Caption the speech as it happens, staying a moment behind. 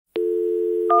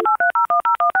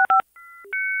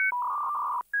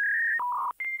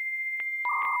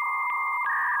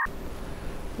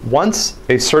Once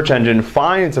a search engine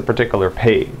finds a particular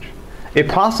page, it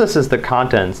processes the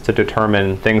contents to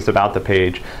determine things about the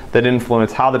page that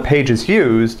influence how the page is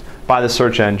used by the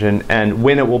search engine and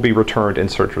when it will be returned in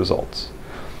search results.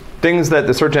 Things that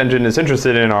the search engine is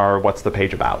interested in are what's the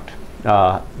page about?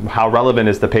 How relevant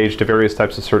is the page to various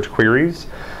types of search queries?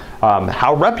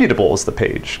 How reputable is the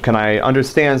page? Can I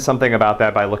understand something about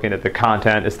that by looking at the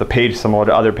content? Is the page similar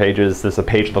to other pages? Does the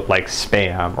page look like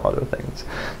spam or other things?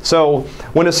 So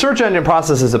when a search engine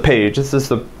processes a page, this is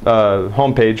the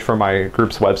home page for my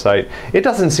group's website, it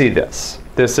doesn't see this.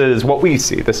 This is what we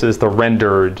see. This is the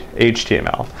rendered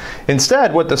HTML.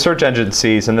 Instead, what the search engine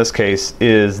sees in this case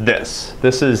is this.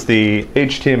 This is the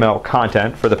HTML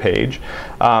content for the page.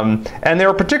 And there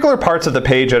are particular parts of the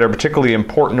page that are particularly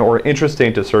important or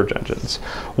interesting to search engines.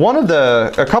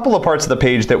 A couple of parts of the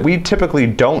page that we typically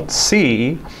don't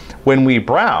see when we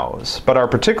browse, but are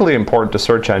particularly important to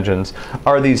search engines,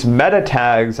 are these meta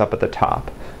tags up at the top.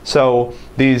 So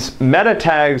these meta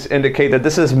tags indicate that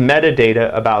this is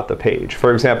metadata about the page.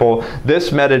 For example, this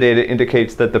metadata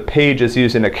indicates that the page is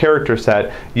using a character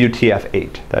set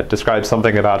UTF-8 that describes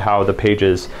something about how the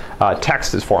page's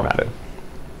text is formatted.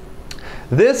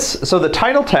 So the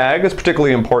title tag is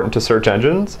particularly important to search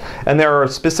engines, and there are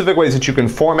specific ways that you can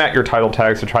format your title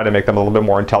tags to try to make them a little bit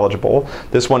more intelligible.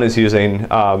 This one is using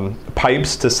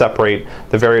pipes to separate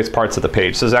the various parts of the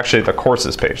page. This is actually the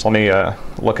courses page. Let me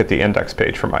look at the index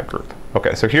page for my group.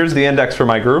 Okay, so here's the index for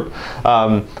my group,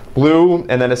 blue,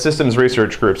 and then a systems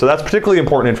research group. So that's particularly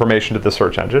important information to the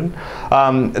search engine.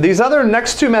 These other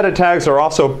next two meta tags are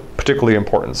also particularly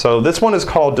important. So this one is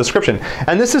called description,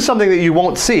 and this is something that you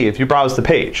won't see if you browse the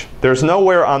page. There's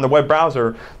nowhere on the web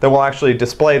browser that will actually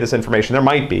display this information. There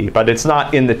might be, but it's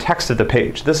not in the text of the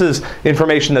page. This is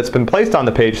information that's been placed on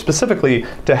the page specifically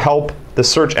to help the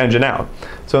search engine out.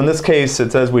 So in this case,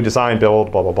 it says we design,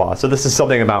 build, blah, blah, blah. So this is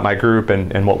something about my group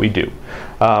and what we do.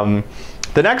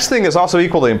 The next thing is also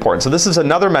equally important. So this is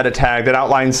another meta tag that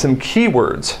outlines some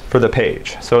keywords for the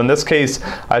page. So in this case,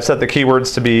 I've set the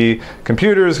keywords to be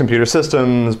computers, computer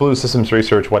systems, blue systems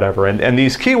research, whatever. And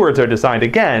these keywords are designed,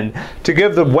 again, to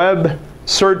give the web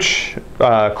search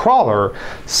crawler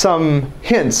some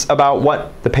hints about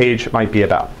what the page might be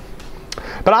about.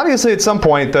 But obviously, at some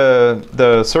point,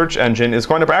 the search engine is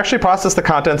going to actually process the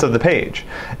contents of the page.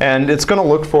 And it's going to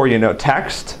look for,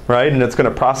 text, right? And it's going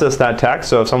to process that text.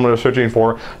 So if someone is searching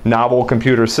for novel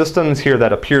computer systems, here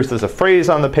that appears as a phrase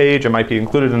on the page. It might be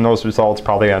included in those results,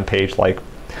 probably on page like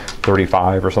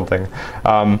 35 or something.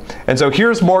 And so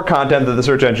here's more content that the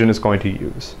search engine is going to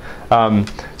use.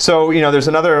 There's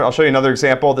I'll show you another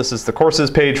example. This is the courses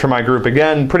page for my group.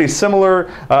 Again, pretty similar.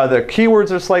 The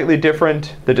keywords are slightly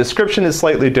different. The description is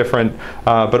slightly different.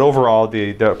 But overall,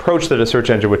 the approach that a search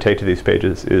engine would take to these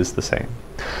pages is the same.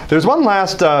 There's one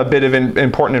last bit of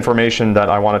important information that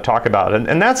I want to talk about.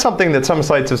 And that's something that some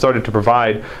sites have started to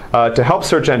provide to help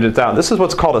search engines out. This is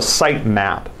what's called a site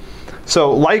map.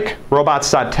 So like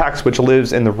robots.txt, which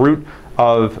lives in the root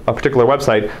of a particular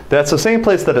website, that's the same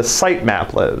place that a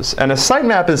sitemap lives. And a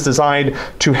sitemap is designed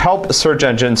to help search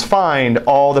engines find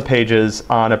all the pages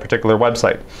on a particular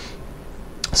website.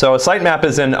 So a sitemap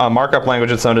is in a markup language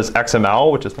that's known as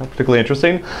XML, which is not particularly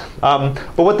interesting.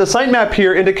 But what the sitemap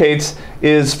here indicates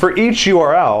is for each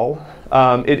URL,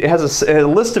 it has a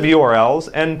list of URLs,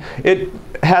 and it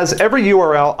has every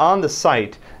URL on the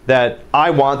site that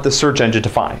I want the search engine to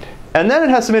find. And then it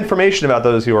has some information about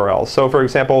those URLs. So for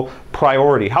example,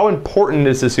 priority. How important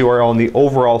is this URL in the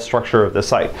overall structure of the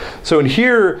site? So in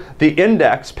here, the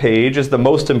index page is the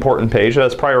most important page.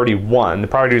 That's priority 1. The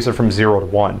priorities are from 0 to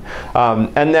 1.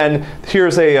 And then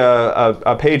here's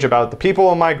a page about the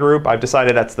people in my group. I've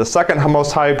decided that's the second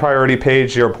most high priority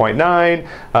page,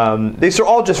 0.9. These are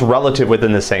all just relative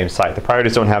within the same site. The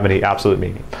priorities don't have any absolute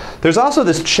meaning. There's also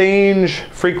this change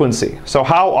frequency. So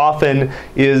how often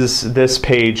is this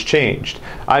page changed?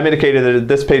 I've indicated that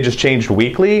this page is changed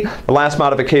weekly. The last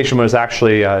modification was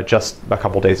actually just a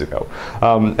couple days ago.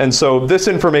 And so this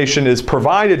information is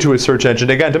provided to a search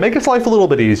engine, again, to make its life a little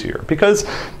bit easier. Because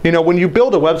when you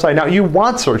build a website now, you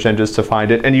want search engines to find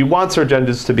it, and you want search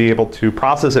engines to be able to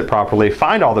process it properly,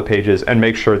 find all the pages, and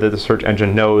make sure that the search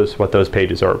engine knows what those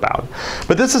pages are about.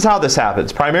 But this is how this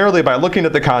happens, primarily by looking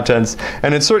at the contents,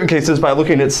 and in certain cases by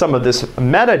looking at some of this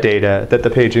metadata that the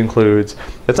page includes.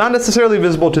 It's not necessarily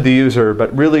visible to the user,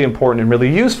 but really important and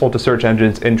really useful to search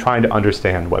engines in trying to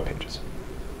understand web pages.